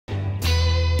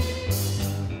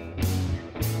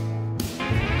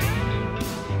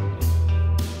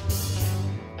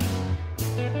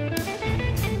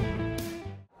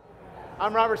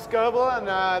I'm Robert Scoble, and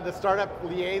the Startup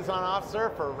Liaison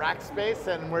Officer for Rackspace,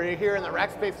 and we're here in the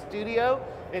Rackspace studio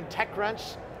in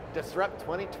Techcrunch DIsrupt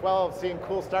 2012, seeing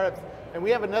cool startups. And we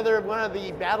have another one of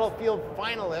the Battlefield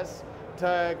finalists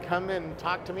to come and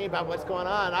talk to me about what's going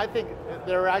on. I think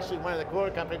they're actually one of the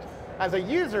cooler companies. As a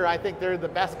user, I think they're the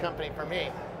best company for me,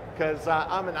 because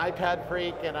I'm an iPad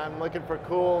freak and I'm looking for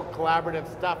cool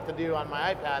collaborative stuff to do on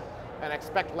my iPad. And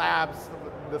Expect Labs,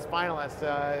 this finalist,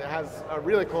 has a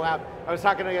really cool app. I was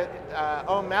talking to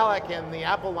Om Malik in the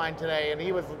Apple line today, and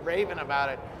he was raving about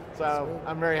it. So Sweet.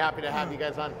 I'm very happy to have you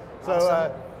guys on. So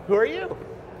Awesome. who are you?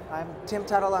 I'm Tim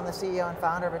Tuttle. I'm the CEO and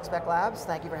founder of Expect Labs.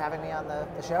 Thank you for having me on the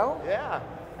show. Yeah.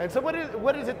 And so what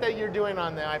is it that you're doing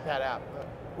on the iPad app?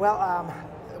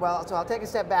 So I'll take a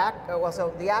step back.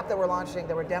 So the app that we're launching,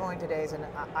 that we're demoing today, is an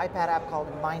iPad app called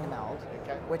MindMeld,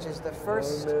 which is the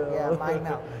first,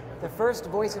 MindMeld, the first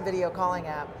voice and video calling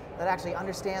app that actually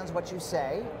understands what you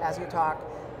say as you talk,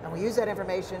 and we use that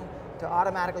information to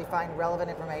automatically find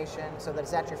relevant information so that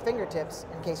it's at your fingertips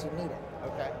in case you need it.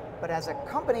 Okay. But as a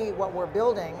company, what we're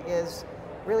building is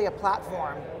really a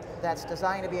platform that's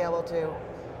designed to be able to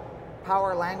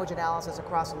power language analysis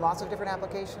across lots of different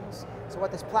applications. So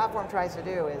what this platform tries to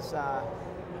do is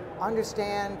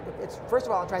understand, first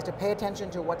of all, it tries to pay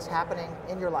attention to what's happening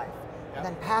in your life, and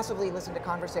then passively listen to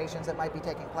conversations that might be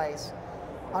taking place,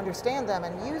 understand them,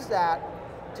 and use that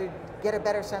to get a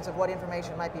better sense of what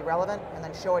information might be relevant, and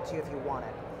then show it to you if you want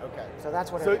it. Okay. So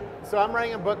that's what So I'm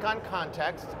writing a book on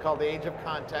context called The Age of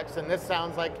Context, and this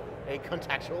sounds like a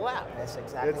contextual app. That's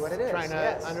exactly what it is. Trying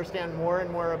to understand more and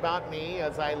more about me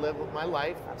as I live with my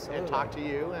life and talk to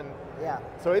you. And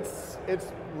so it's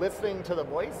listening to the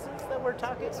voice that we're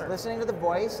talking. It's listening to the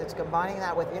voice. It's combining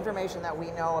that with information that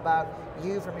we know about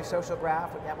you from your social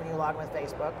graph when you log in with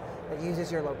Facebook. It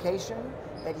uses your location.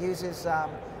 It uses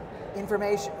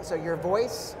information, so your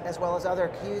voice as well as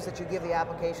other cues that you give the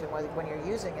application when you're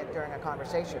using it during a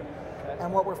conversation. Okay.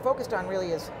 And what we're focused on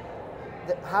really is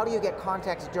how do you get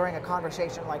context during a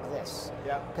conversation like this?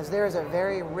 Because there is a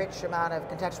very rich amount of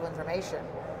contextual information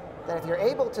that if you're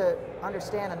able to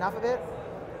understand enough of it,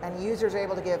 and users are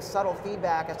able to give subtle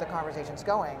feedback as the conversation's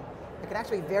going, it can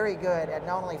actually be very good at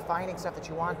not only finding stuff that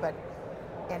you want, but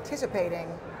anticipating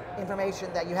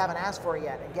information that you haven't asked for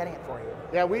yet and getting it for you.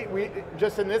 Yeah, we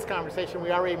just in this conversation, we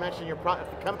already mentioned your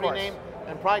company name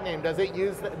and product name. Does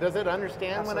it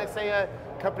understand when I say a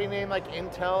company name like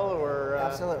Intel or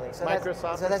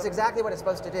Microsoft? So that's exactly what it's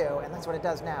supposed to do, and that's what it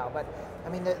does now. But I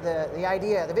mean, the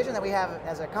idea, the vision that we have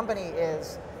as a company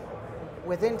is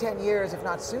within 10 years, if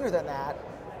not sooner than that,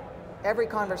 every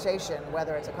conversation,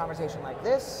 whether it's a conversation like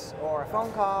this, or a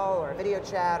phone call, or a video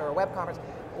chat, or a web conference,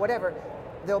 whatever,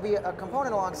 there'll be a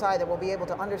component alongside that will be able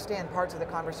to understand parts of the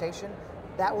conversation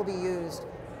that will be used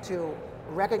to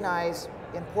recognize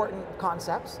important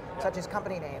concepts, such as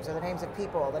company names, or the names of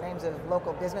people, the names of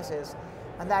local businesses,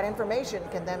 and that information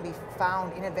can then be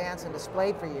found in advance and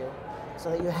displayed for you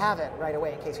so that you have it right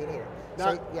away in case you need it.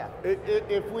 Now, so,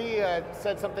 if we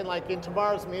said something like, in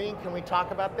tomorrow's meeting, can we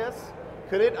talk about this?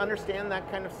 Could it understand that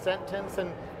kind of sentence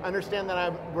and understand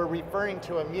that we're referring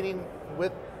to a meeting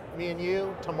with me and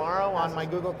you tomorrow on my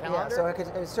Google Calendar? Yeah, so it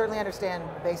could certainly understand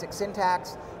basic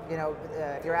syntax. You know,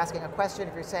 if you're asking a question,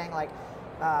 if you're saying like,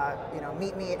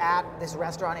 meet me at this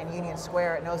restaurant in Union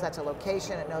Square, it knows that's a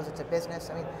location, it knows it's a business.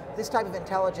 I mean, this type of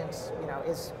intelligence,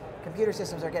 computer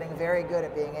systems are getting very good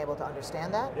at being able to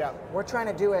understand that. Yeah. We're trying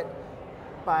to do it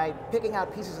by picking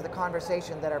out pieces of the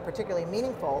conversation that are particularly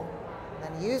meaningful, and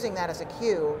then using that as a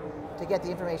cue to get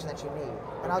the information that you need.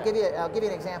 And I'll give you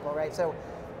an example, right? So,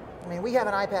 I mean, we have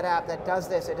an iPad app that does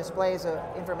this. It displays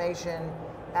information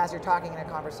as you're talking in a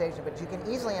conversation, but you can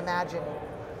easily imagine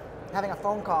having a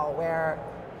phone call where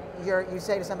you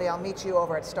say to somebody, I'll meet you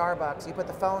over at Starbucks. You put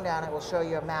the phone down, it will show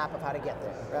you a map of how to get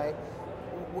there, right?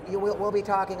 We'll be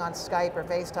talking on Skype or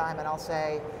FaceTime, and I'll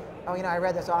say, oh, I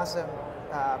read this awesome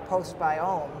post by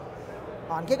Om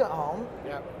on GigaOM,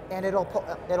 and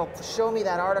it'll show me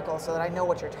that article so that I know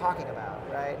what you're talking about,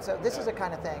 right? So this is the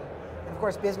kind of thing. And of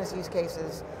course, business use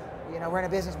cases, we're in a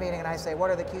business meeting and I say, what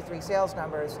are the Q3 sales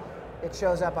numbers? It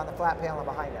shows up on the flat panel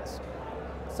behind us.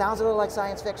 Sounds a little like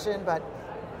science fiction, but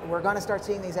we're going to start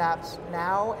seeing these apps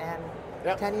now,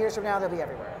 and 10 years from now, they'll be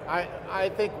everywhere. I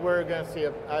think we're going to see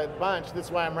a bunch. This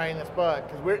is why I'm writing this book,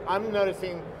 because I'm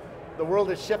noticing the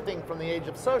world is shifting from the age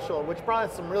of social, which brought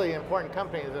us some really important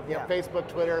companies, Facebook,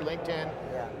 Twitter, LinkedIn,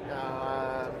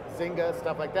 Zynga,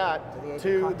 stuff like that,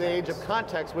 to the age of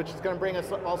context, which is going to bring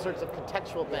us all sorts of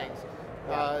contextual things.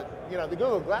 You know, the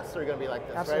Google glasses are going to be like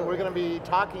this, Absolutely. right? We're going to be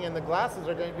talking, and the glasses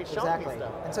are going to be showing me Exactly.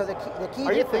 stuff. And so the key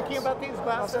Are you difference- thinking about these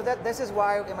glasses? Well, so this is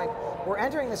why we're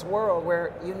entering this world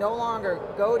where you no longer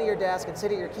go to your desk and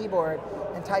sit at your keyboard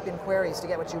and type in queries to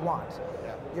get what you want.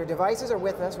 Yeah. Your devices are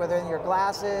with us, whether in your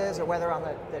glasses or whether on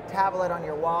the tablet on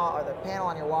your wall or the panel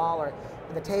on your wall or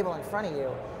the table in front of you.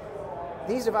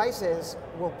 These devices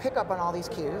will pick up on all these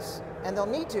cues, and they'll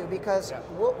need to because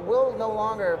we'll no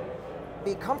longer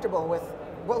be comfortable with,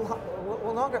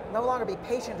 we'll no longer be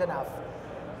patient enough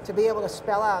to be able to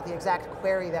spell out the exact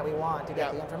query that we want to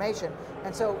get the information.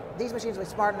 And so these machines will be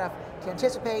smart enough to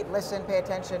anticipate, listen, pay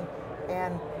attention,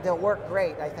 and they'll work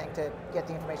great, I think, to get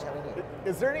the information that we need.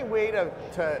 Is there any way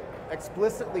to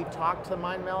explicitly talk to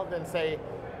MindMeld and say,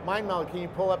 MindMeld, can you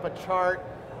pull up a chart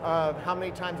of how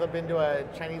many times I've been to a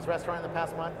Chinese restaurant in the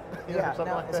past month?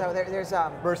 So there's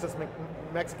versus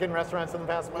Mexican restaurants in the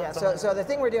past month. Yeah. So the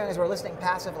thing we're doing is we're listening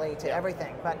passively to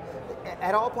everything, but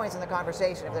at all points in the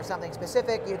conversation, if there's something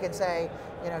specific, you can say,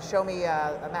 you know, show me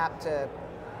a map to,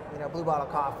 you know, Blue Bottle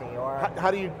Coffee, or how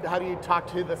do you talk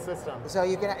to the system? So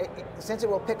you can, since it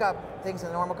will pick up things in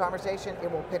the normal conversation,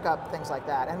 it will pick up things like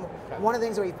that. And one of the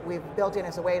things we've built in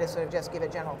is a way to sort of just give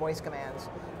it general voice commands.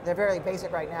 They're very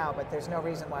basic right now, but there's no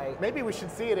reason why. Maybe we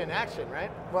should see it in action, right?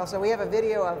 Well, so we have a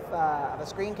video of a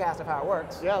screencast of how it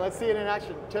works. Yeah, let's see it in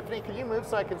action. Tiffany, can you move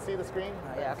so I can see the screen?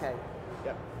 Yeah. Okay.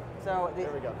 Yep. So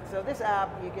there we go. So this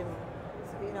app, you can,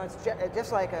 you know, it's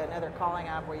just like another calling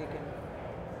app where you can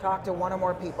talk to one or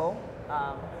more people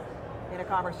in a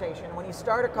conversation. When you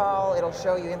start a call, it'll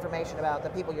show you information about the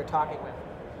people you're talking with.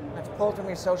 That's pulled from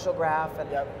your social graph, and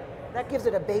that gives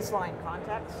it a baseline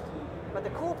context. But the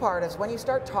cool part is when you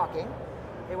start talking,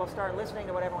 it will start listening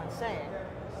to what everyone's saying.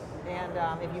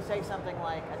 And if you say something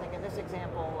like, I think in this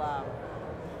example,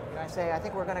 you know, I say, I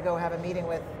think we're going to go have a meeting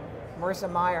with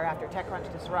Marissa Meyer after Techcrunch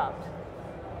DIsrupt.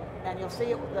 And you'll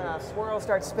see the swirl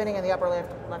start spinning in the upper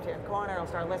left-hand corner. It'll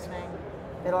start listening.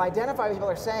 It'll identify what people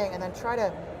are saying and then try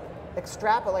to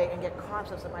extrapolate and get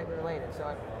concepts that might be related. So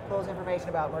it pulls information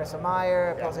about Marissa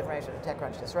Meyer, it pulls information about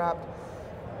Techcrunch DIsrupt.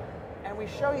 And we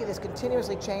show you this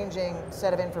continuously changing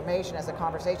set of information as the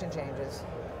conversation changes,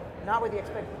 not with the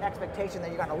expectation that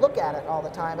you're going to look at it all the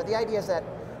time, but the idea is that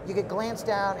you could glance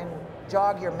down and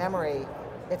jog your memory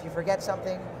if you forget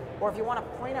something, or if you want to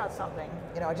point out something.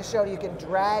 You know, I just showed you can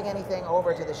drag anything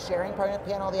over to the sharing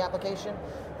panel of the application,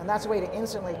 and that's a way to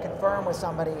instantly confirm with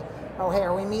somebody, oh, hey,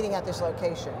 are we meeting at this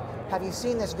location? Have you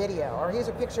seen this video? Or here's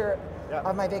a picture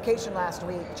of my vacation last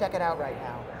week, check it out right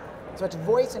now. So it's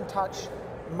voice and touch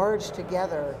merged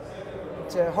together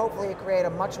to hopefully create a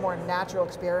much more natural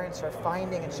experience for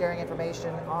finding and sharing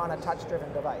information on a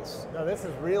touch-driven device. No, this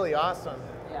is really awesome.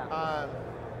 Yeah.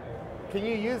 Can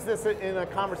you use this in a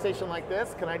conversation like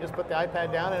this? Can I just put the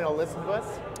iPad down and it'll listen to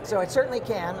us? So it certainly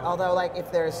can, although like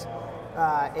if there's,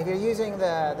 if you're using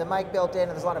the mic built in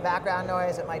and there's a lot of background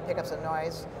noise, it might pick up some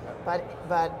noise.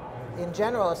 But in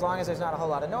general, as long as there's not a whole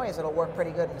lot of noise, it'll work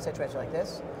pretty good in a situation like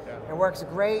this. It works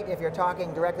great if you're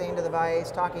talking directly into the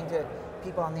device, talking to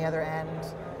people on the other end,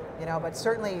 you know, but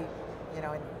certainly, you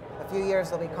know, in a few years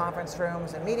there'll be conference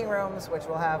rooms and meeting rooms which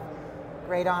will have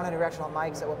great omnidirectional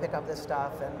mics that will pick up this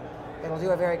stuff, and it'll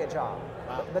do a very good job.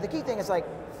 Wow. But the key thing is, like,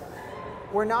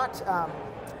 we're not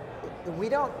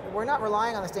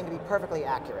relying on this thing to be perfectly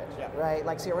accurate, right?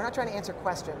 Like, so we're not trying to answer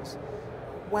questions.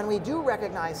 When we do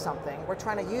recognize something, we're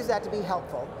trying to use that to be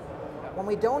helpful. When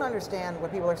we don't understand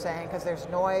what people are saying because there's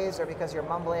noise or because you're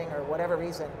mumbling or whatever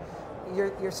reason,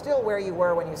 you're still where you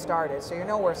were when you started, so you're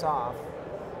no worse off.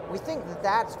 We think that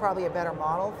that's probably a better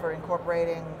model for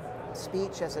incorporating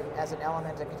speech as an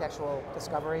element of contextual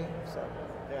discovery. So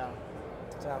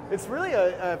so it's really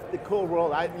a cool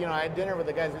world. I had dinner with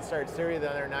the guys that started Siri the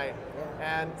other night,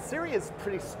 and Siri is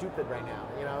pretty stupid right now.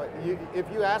 You know, if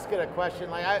you ask it a question,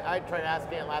 like I tried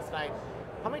asking it last night,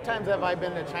 how many times have I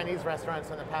been to Chinese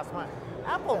restaurants in the past month?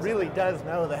 Apple really does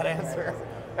know that answer.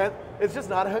 And it's just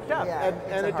not hooked up.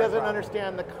 And it doesn't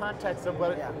understand the context of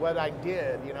what I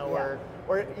did, you know,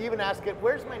 or even ask it,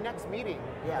 where's my next meeting?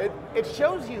 It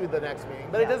shows you the next meeting,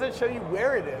 but it doesn't show you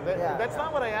where it is. That's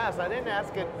not what I asked. I didn't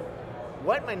ask it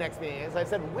what my next meeting is. I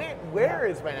said, where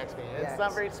is my next meeting? It's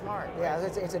not very smart. Yeah,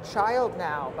 it's a child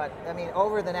now, but I mean,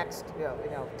 over the next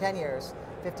 10 years,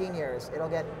 15 years, it'll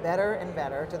get better and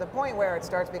better to the point where it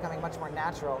starts becoming much more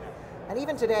natural. And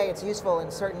even today, it's useful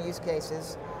in certain use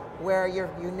cases where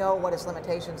you know what its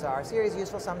limitations are. Siri is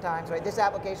useful sometimes, right? This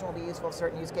application will be useful in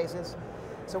certain use cases.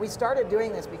 So we started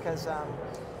doing this because,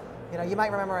 you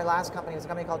might remember our last company was a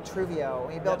company called Truvio.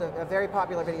 We built a very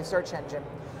popular video search engine.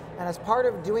 And as part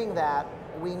of doing that,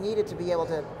 we needed to be able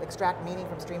to extract meaning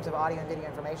from streams of audio and video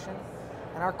information.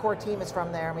 And our core team is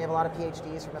from there, and we have a lot of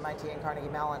PhDs from MIT and Carnegie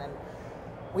Mellon. And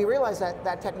we realized that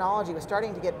that technology was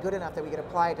starting to get good enough that we could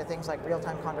apply it to things like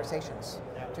real-time conversations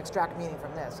to extract meaning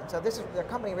from this. And so this is the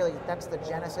company really, that's the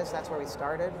genesis, that's where we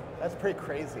started. That's pretty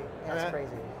crazy. Yeah, it's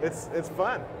crazy. It's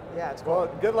fun. Yeah, it's cool.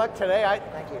 Well, good luck today.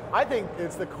 Thank you. I think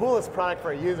it's the coolest product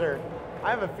for a user. I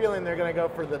have a feeling they're going to go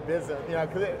for the business,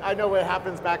 because I know what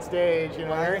happens backstage.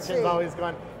 Arrington's always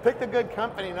going, pick the good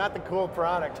company, not the cool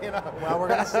product. Well, we're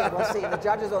going to see. We'll see. The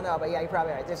judges will know, but yeah, you're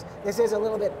probably right. This is a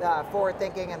little bit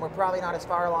forward-thinking, and we're probably not as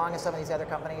far along as some of these other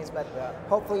companies, but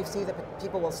hopefully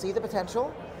people will see the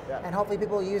potential, and hopefully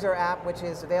people will use our app, which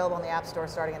is available in the App Store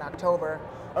starting in October.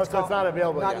 Oh, so it's not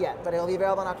available yet? Not yet, but it'll be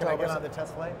available in October. Can I get on the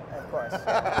test flight? Of course.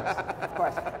 Of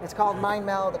course. It's called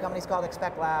MindMeld. The company's called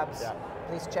Expect Labs. Yeah.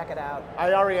 Please check it out.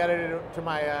 I already added it to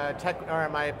my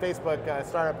my Facebook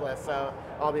startup list, so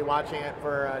I'll be watching it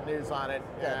for news on it,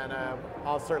 and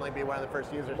I'll certainly be one of the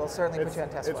first users. We'll certainly put you on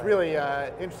test flight. It's really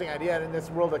interesting idea, and in this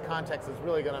world of context is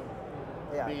really going to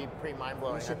be pretty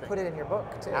mind-blowing. You should put it in your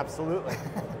book, too. Absolutely.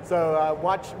 So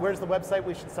where's the website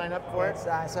we should sign up for it?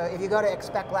 So if you go to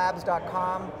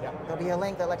expectlabs.com, there'll be a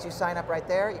link that lets you sign up right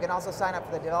there. You can also sign up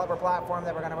for the developer platform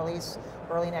that we're going to release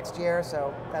early next year,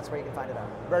 so that's where you can find it out.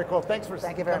 Very cool. Thanks for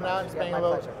Thank you very coming out much. and spending My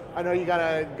pleasure. I know you got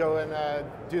to go and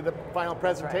do the final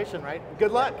presentation, right?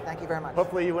 Good luck. Thank you very much.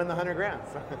 Hopefully you win the 100 grand.